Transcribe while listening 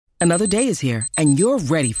Another day is here, and you're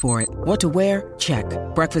ready for it. What to wear? Check.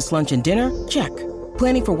 Breakfast, lunch, and dinner? Check.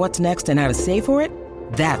 Planning for what's next and how to save for it?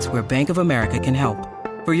 That's where Bank of America can help.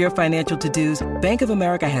 For your financial to-dos, Bank of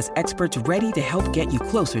America has experts ready to help get you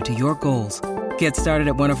closer to your goals. Get started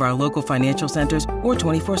at one of our local financial centers or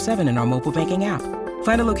 24/7 in our mobile banking app.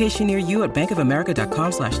 Find a location near you at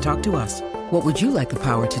bankofamerica.com/talktous. What would you like the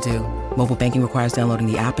power to do? Mobile banking requires downloading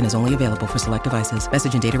the app and is only available for select devices.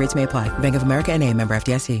 Message and data rates may apply. Bank of America N.A., member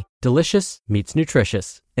FDIC. Delicious meets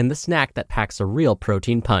nutritious in the snack that packs a real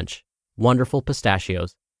protein punch. Wonderful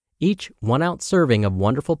Pistachios. Each 1 ounce serving of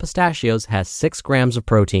Wonderful Pistachios has 6 grams of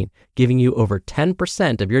protein, giving you over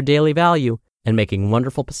 10% of your daily value and making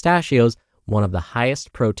Wonderful Pistachios one of the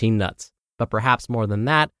highest protein nuts. But perhaps more than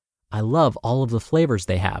that, I love all of the flavors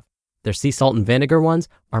they have. Their sea salt and vinegar ones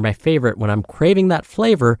are my favorite when I'm craving that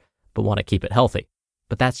flavor but want to keep it healthy.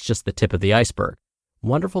 But that's just the tip of the iceberg.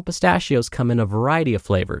 Wonderful Pistachios come in a variety of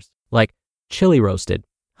flavors, like chili roasted,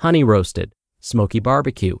 honey roasted, smoky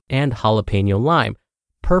barbecue, and jalapeno lime,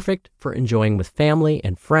 perfect for enjoying with family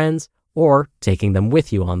and friends or taking them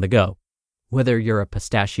with you on the go. Whether you're a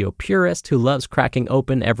pistachio purist who loves cracking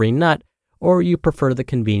open every nut, or you prefer the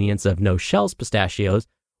convenience of no-shells pistachios,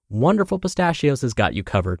 Wonderful Pistachios has got you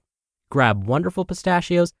covered. Grab Wonderful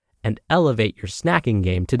Pistachios and elevate your snacking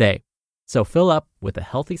game today. So fill up with a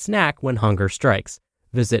healthy snack when hunger strikes.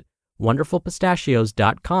 Visit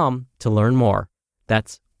wonderfulpistachios.com to learn more.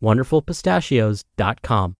 That's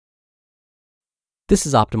wonderfulpistachios.com. This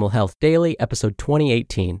is Optimal Health Daily, episode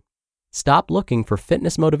 2018. Stop looking for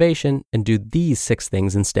fitness motivation and do these 6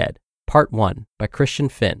 things instead. Part 1 by Christian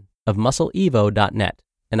Finn of MuscleEvo.net.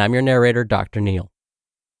 And I'm your narrator, Dr. Neal.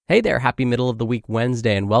 Hey there, happy middle of the week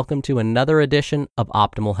Wednesday, and welcome to another edition of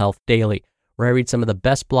Optimal Health Daily, where I read some of the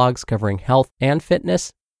best blogs covering health and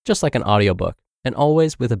fitness, just like an audiobook, and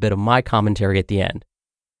always with a bit of my commentary at the end.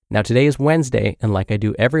 Now today is Wednesday, and like I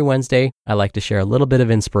do every Wednesday, I like to share a little bit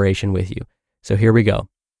of inspiration with you. So here we go.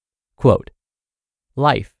 Quote,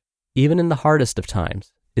 "Life, even in the hardest of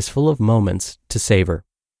times, is full of moments to savor.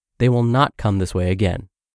 They will not come this way again.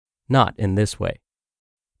 Not in this way."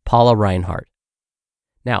 Paula Reinhardt.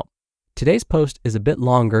 Now, today's post is a bit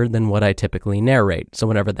longer than what I typically narrate, so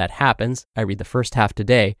whenever that happens, I read the first half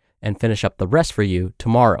today and finish up the rest for you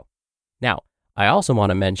tomorrow. Now, I also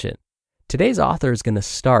want to mention, today's author is going to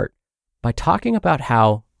start by talking about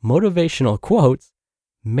how motivational quotes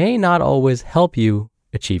may not always help you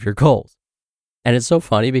achieve your goals. And it's so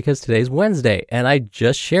funny because today's Wednesday, and I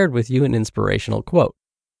just shared with you an inspirational quote.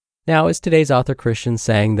 Now, is today's author Christian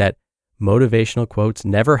saying that motivational quotes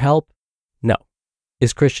never help? No.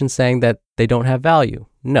 Is Christian saying that they don't have value?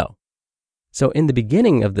 No. So in the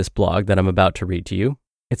beginning of this blog that I'm about to read to you,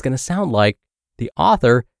 it's going to sound like the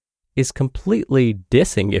author is completely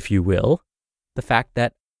dissing, if you will, the fact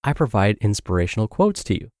that I provide inspirational quotes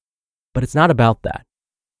to you. But it's not about that.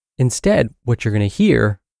 Instead, what you're going to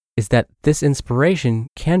hear is that this inspiration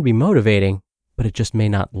can be motivating, but it just may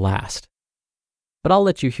not last. But I'll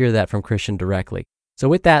let you hear that from Christian directly. So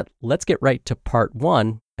with that, let's get right to part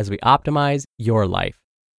 1 as we optimize your life.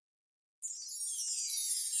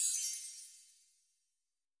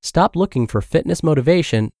 Stop looking for fitness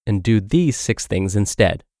motivation and do these 6 things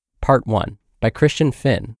instead. Part 1 by Christian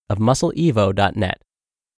Finn of MuscleEvo.net.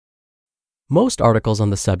 Most articles on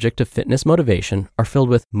the subject of fitness motivation are filled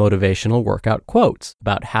with motivational workout quotes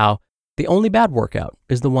about how the only bad workout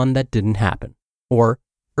is the one that didn't happen, or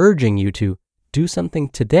urging you to do something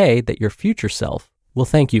today that your future self will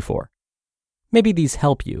thank you for. Maybe these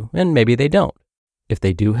help you, and maybe they don't. If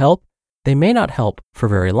they do help, they may not help for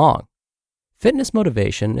very long. Fitness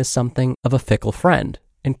motivation is something of a fickle friend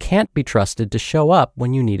and can't be trusted to show up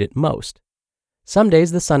when you need it most. Some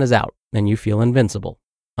days the sun is out and you feel invincible.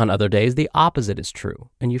 On other days, the opposite is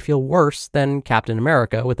true and you feel worse than Captain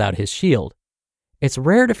America without his shield. It's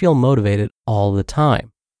rare to feel motivated all the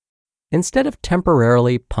time. Instead of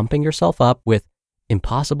temporarily pumping yourself up with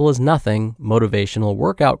impossible is nothing motivational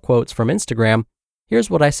workout quotes from Instagram, here's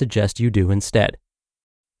what I suggest you do instead.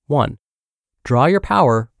 1. Draw your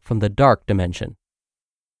power from the dark dimension.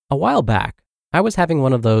 A while back, I was having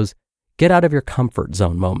one of those get out of your comfort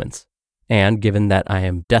zone moments, and given that I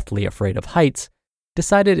am deathly afraid of heights,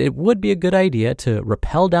 decided it would be a good idea to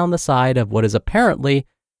rappel down the side of what is apparently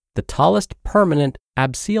the tallest permanent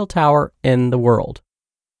abyssal tower in the world.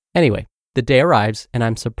 Anyway, the day arrives and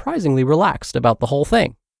I'm surprisingly relaxed about the whole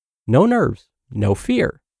thing. No nerves, no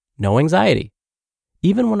fear, no anxiety.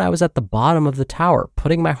 Even when I was at the bottom of the tower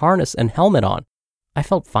putting my harness and helmet on, I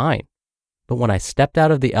felt fine. But when I stepped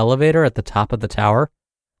out of the elevator at the top of the tower,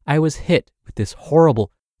 I was hit with this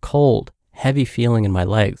horrible, cold, heavy feeling in my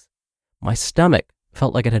legs. My stomach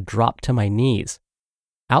felt like it had dropped to my knees.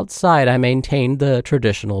 Outside, I maintained the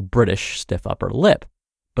traditional British stiff upper lip,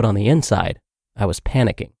 but on the inside, I was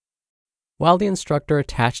panicking. While the instructor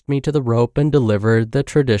attached me to the rope and delivered the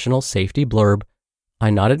traditional safety blurb, I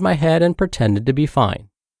nodded my head and pretended to be fine.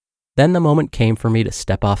 Then the moment came for me to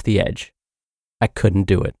step off the edge. I couldn't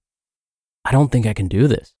do it. "I don't think I can do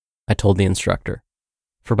this," I told the instructor.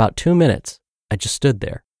 For about 2 minutes, I just stood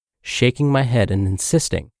there, shaking my head and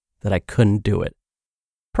insisting that I couldn't do it.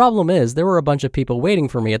 Problem is, there were a bunch of people waiting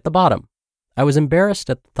for me at the bottom. I was embarrassed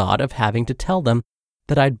at the thought of having to tell them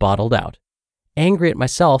that I'd bottled out, angry at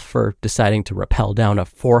myself for deciding to rappel down a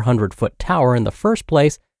 400-foot tower in the first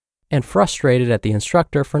place, and frustrated at the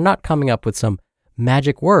instructor for not coming up with some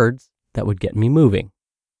magic words that would get me moving.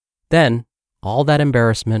 Then, all that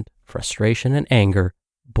embarrassment, frustration, and anger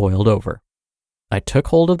boiled over. I took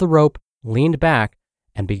hold of the rope, leaned back,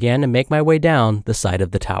 and began to make my way down the side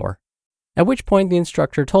of the tower. At which point the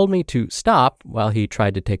instructor told me to stop while he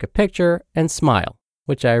tried to take a picture and smile,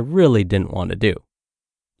 which I really didn't want to do.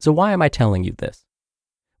 So why am I telling you this?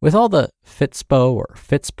 With all the Fitspo or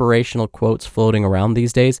Fitspirational quotes floating around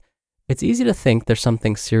these days, it's easy to think there's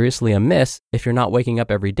something seriously amiss if you're not waking up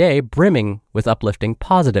every day brimming with uplifting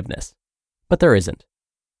positiveness. But there isn't.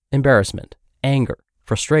 Embarrassment, anger,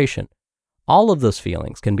 frustration, all of those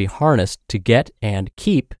feelings can be harnessed to get and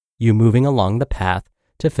keep you moving along the path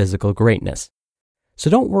to physical greatness. So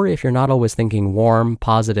don't worry if you're not always thinking warm,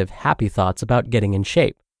 positive, happy thoughts about getting in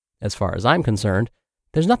shape. As far as I'm concerned,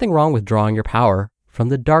 there's nothing wrong with drawing your power from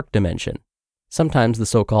the dark dimension. Sometimes the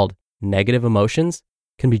so-called negative emotions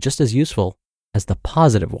can be just as useful as the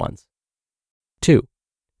positive ones. 2.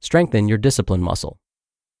 Strengthen your discipline muscle.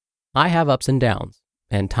 I have ups and downs,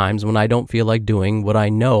 and times when I don't feel like doing what I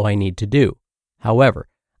know I need to do. However,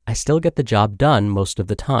 I still get the job done most of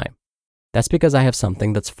the time. That's because I have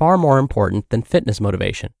something that's far more important than fitness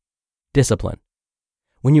motivation: discipline.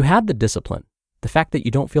 When you have the discipline, the fact that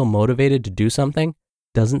you don't feel motivated to do something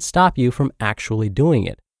doesn't stop you from actually doing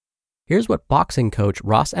it. Here's what boxing coach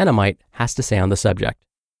Ross Enamait has to say on the subject.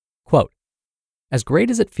 Quote, "As great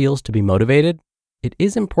as it feels to be motivated, it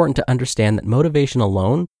is important to understand that motivation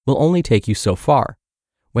alone will only take you so far.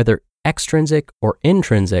 Whether extrinsic or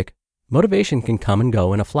intrinsic, motivation can come and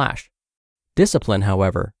go in a flash. Discipline,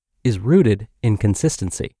 however, is rooted in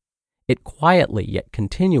consistency. It quietly yet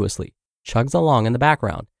continuously chugs along in the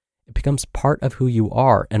background. It becomes part of who you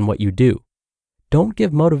are and what you do. Don't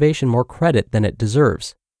give motivation more credit than it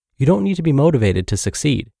deserves. You don't need to be motivated to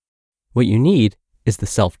succeed. What you need is the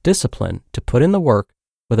self-discipline to put in the work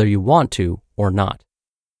whether you want to or not."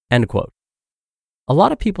 End quote. A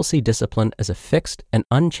lot of people see discipline as a fixed and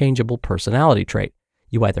unchangeable personality trait.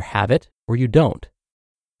 You either have it or you don't.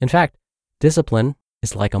 In fact, discipline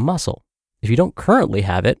is like a muscle. If you don't currently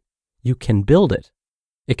have it, you can build it.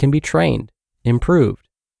 It can be trained, improved,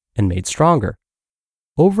 and made stronger.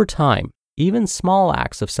 Over time, even small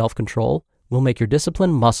acts of self-control will make your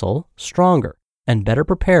discipline muscle stronger and better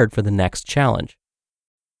prepared for the next challenge.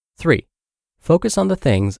 3. Focus on the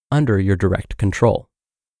things under your direct control.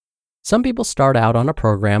 Some people start out on a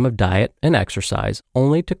program of diet and exercise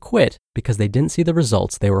only to quit because they didn't see the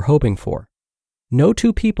results they were hoping for. No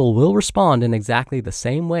two people will respond in exactly the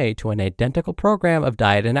same way to an identical program of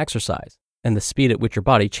diet and exercise, and the speed at which your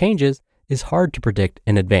body changes is hard to predict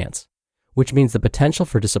in advance, which means the potential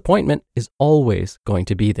for disappointment is always going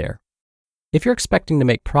to be there. If you're expecting to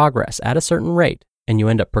make progress at a certain rate and you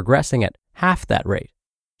end up progressing at half that rate,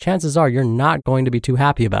 chances are you're not going to be too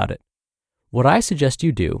happy about it. What I suggest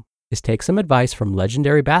you do is take some advice from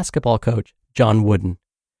legendary basketball coach John Wooden.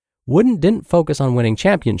 Wooden didn't focus on winning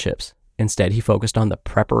championships. Instead, he focused on the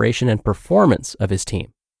preparation and performance of his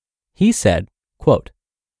team. He said, quote,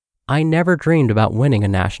 "I never dreamed about winning a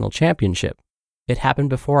national championship. It happened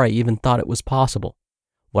before I even thought it was possible.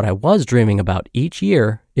 What I was dreaming about each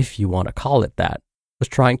year, if you want to call it that, was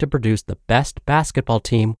trying to produce the best basketball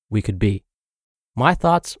team we could be. My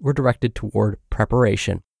thoughts were directed toward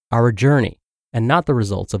preparation, our journey, and not the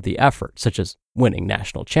results of the effort, such as winning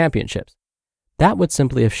national championships. That would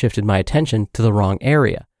simply have shifted my attention to the wrong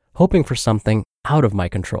area, hoping for something out of my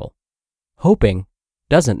control. Hoping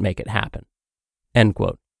doesn't make it happen." End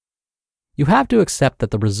quote. You have to accept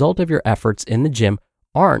that the result of your efforts in the gym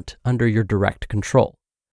aren't under your direct control.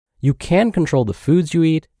 You can control the foods you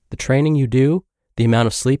eat, the training you do, the amount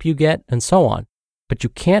of sleep you get, and so on, but you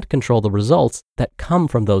can't control the results that come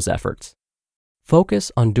from those efforts.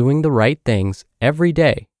 Focus on doing the right things every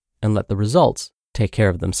day and let the results take care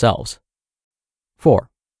of themselves. 4.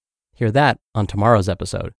 Hear that on tomorrow's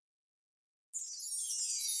episode.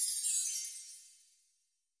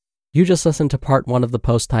 You just listened to part 1 of the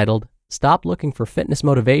post titled, Stop Looking for Fitness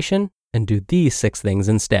Motivation and Do These 6 Things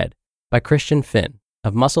Instead by Christian Finn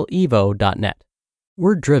of MuscleEvo.net.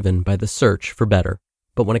 We're driven by the search for better,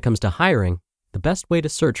 but when it comes to hiring, the best way to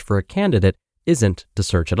search for a candidate isn't to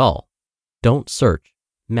search at all. Don't search,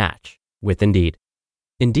 match with Indeed.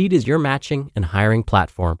 Indeed is your matching and hiring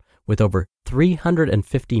platform with over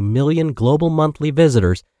 350 million global monthly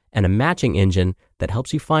visitors and a matching engine that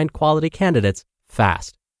helps you find quality candidates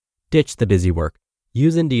fast. Ditch the busy work.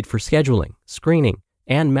 Use Indeed for scheduling, screening,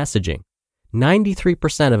 and messaging.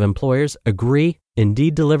 93% of employers agree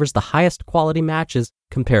Indeed delivers the highest quality matches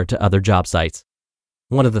compared to other job sites.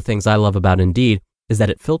 One of the things I love about Indeed is that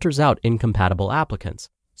it filters out incompatible applicants.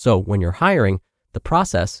 So when you're hiring, the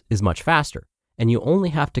process is much faster, and you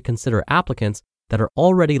only have to consider applicants that are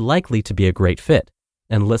already likely to be a great fit.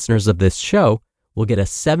 And listeners of this show will get a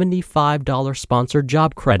 $75 sponsored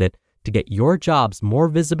job credit to get your jobs more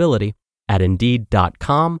visibility at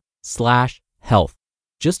Indeed.com/health.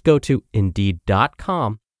 Just go to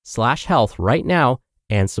Indeed.com/health right now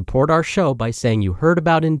and support our show by saying you heard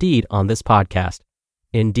about Indeed on this podcast.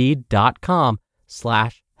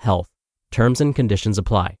 Indeed.com/health. Terms and conditions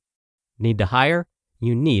apply. Need to hire?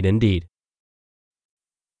 You need Indeed.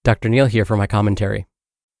 Dr. Neal here for my commentary.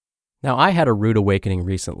 Now, I had a rude awakening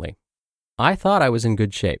recently. I thought I was in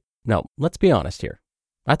good shape. No, let's be honest here.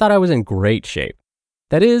 I thought I was in great shape.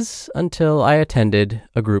 That is, until I attended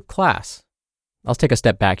a group class. I'll take a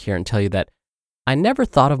step back here and tell you that I never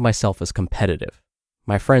thought of myself as competitive.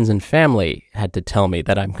 My friends and family had to tell me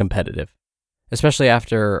that I'm competitive, especially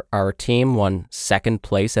after our team won second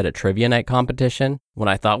place at a trivia night competition when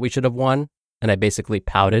I thought we should have won, and I basically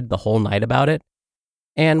pouted the whole night about it.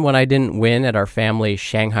 And when I didn't win at our family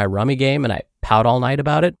Shanghai rummy game and I pout all night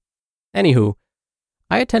about it. Anywho,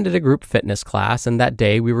 I attended a group fitness class, and that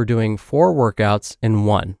day we were doing 4 workouts in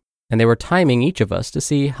one, and they were timing each of us to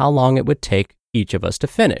see how long it would take each of us to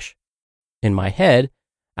finish. In my head,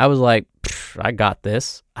 I was like, I got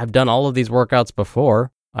this. I've done all of these workouts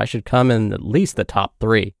before. I should come in at least the top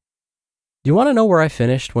 3. Do you want to know where I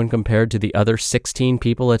finished when compared to the other 16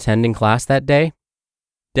 people attending class that day?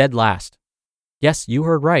 Dead last. Yes, you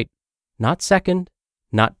heard right. Not second,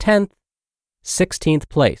 not 10th, 16th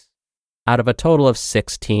place out of a total of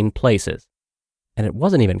 16 places. And it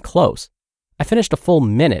wasn't even close. I finished a full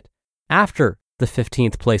minute after the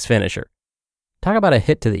 15th place finisher. Talk about a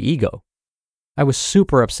hit to the ego. I was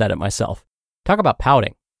super upset at myself. Talk about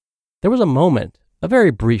pouting. There was a moment, a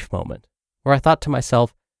very brief moment, where I thought to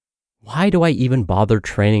myself, why do I even bother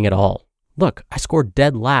training at all? Look, I scored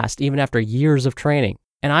dead last even after years of training,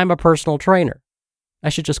 and I'm a personal trainer. I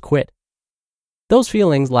should just quit. Those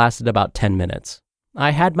feelings lasted about 10 minutes.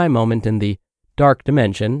 I had my moment in the dark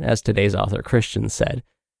dimension, as today's author Christian said,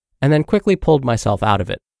 and then quickly pulled myself out of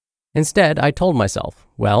it. Instead, I told myself,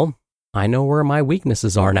 well, I know where my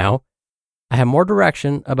weaknesses are now. I have more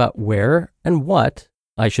direction about where and what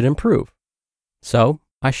I should improve. So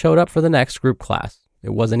I showed up for the next group class.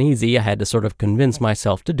 It wasn't easy. I had to sort of convince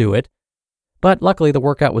myself to do it. But luckily the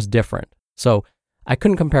workout was different. So I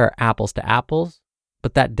couldn't compare apples to apples.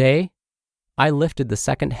 But that day, I lifted the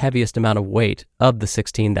second heaviest amount of weight of the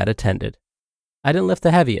 16 that attended. I didn't lift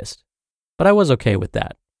the heaviest, but I was okay with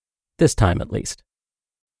that. This time at least.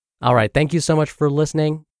 All right, thank you so much for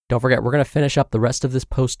listening. Don't forget, we're going to finish up the rest of this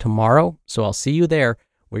post tomorrow, so I'll see you there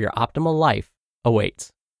where your optimal life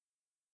awaits.